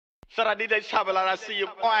Shout out DJ Chopp-A-Lot, I see you,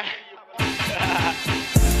 boy.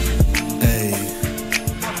 Hey,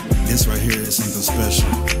 this right here is something special.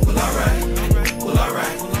 Well, alright. Well,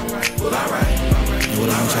 alright. Well, alright. And what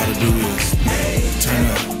I'm trying to do is turn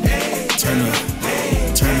up, turn up,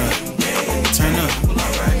 turn up, turn up. Well,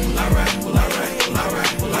 alright. Well, alright. Well, alright. Well,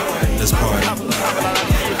 alright. Well, alright. Let's party.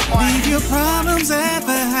 Leave your problems at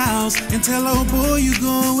the house and tell old boy you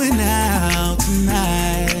going out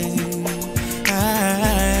tonight.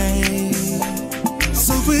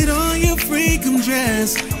 So put on your freakum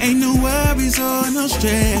dress, ain't no worries or no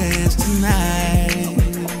stress tonight.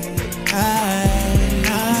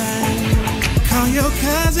 Call your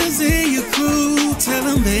cousins and your crew, tell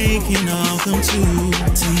them they can all come too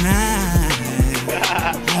tonight.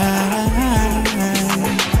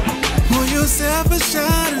 Pour yourself a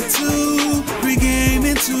shot or two, pregame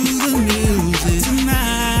into the music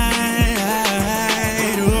tonight.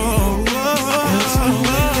 Oh,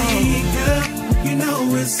 you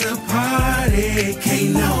know it's a party,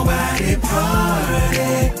 can't nobody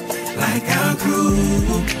party like our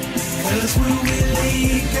crew. Cause when we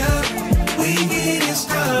link up, we get it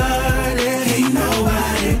started. Ain't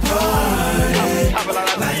nobody party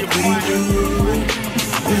like we do.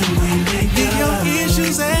 When we link up, your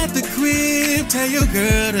issues at the crib, tell your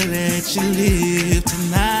girl to let you live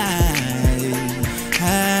tonight.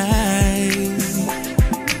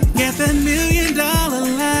 Get that $1 million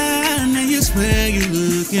line and you swear you're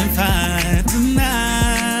looking fine tonight.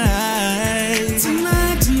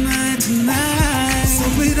 Tonight. So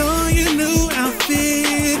put on your new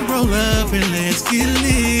outfit, roll up and let's get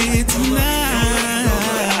lit tonight.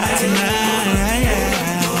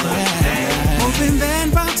 Open that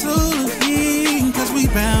bottle of heat, cause we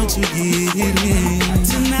bound to get it in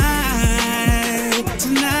tonight.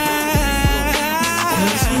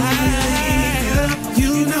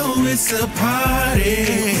 You know it's a party,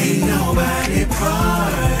 ain't nobody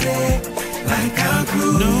party like our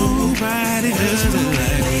crew. Nobody does it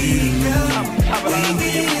like we do. We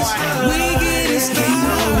get it started.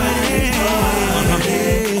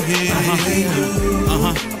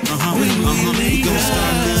 We gon'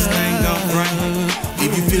 start this thing off right. If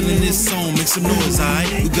you feeling this song, make some noise, alright?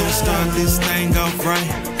 We gon' start this thing off right.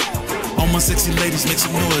 All my sexy ladies, make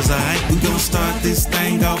some noise, alright? We gon' start this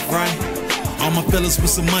thing off right. All my fellas with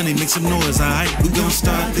some money, make some noise, alright? We gon'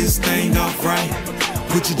 start this thing off right.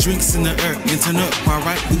 Put your drinks in the air and turn up,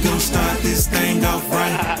 alright? We gon' start this thing off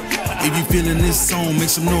right. If you feeling this song, make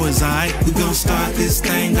some noise, alright? We gon' start this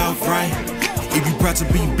thing off right. If you proud to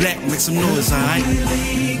be black, make some noise, alright?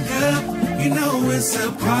 You know it's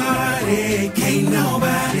a party, can't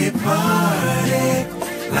nobody party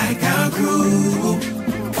like our crew.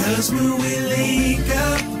 Cause when we link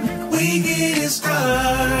up, we get it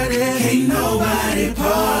started. Can't nobody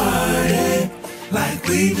party like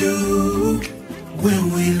we do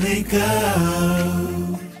when we link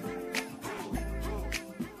up.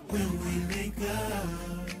 When we link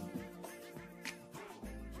up.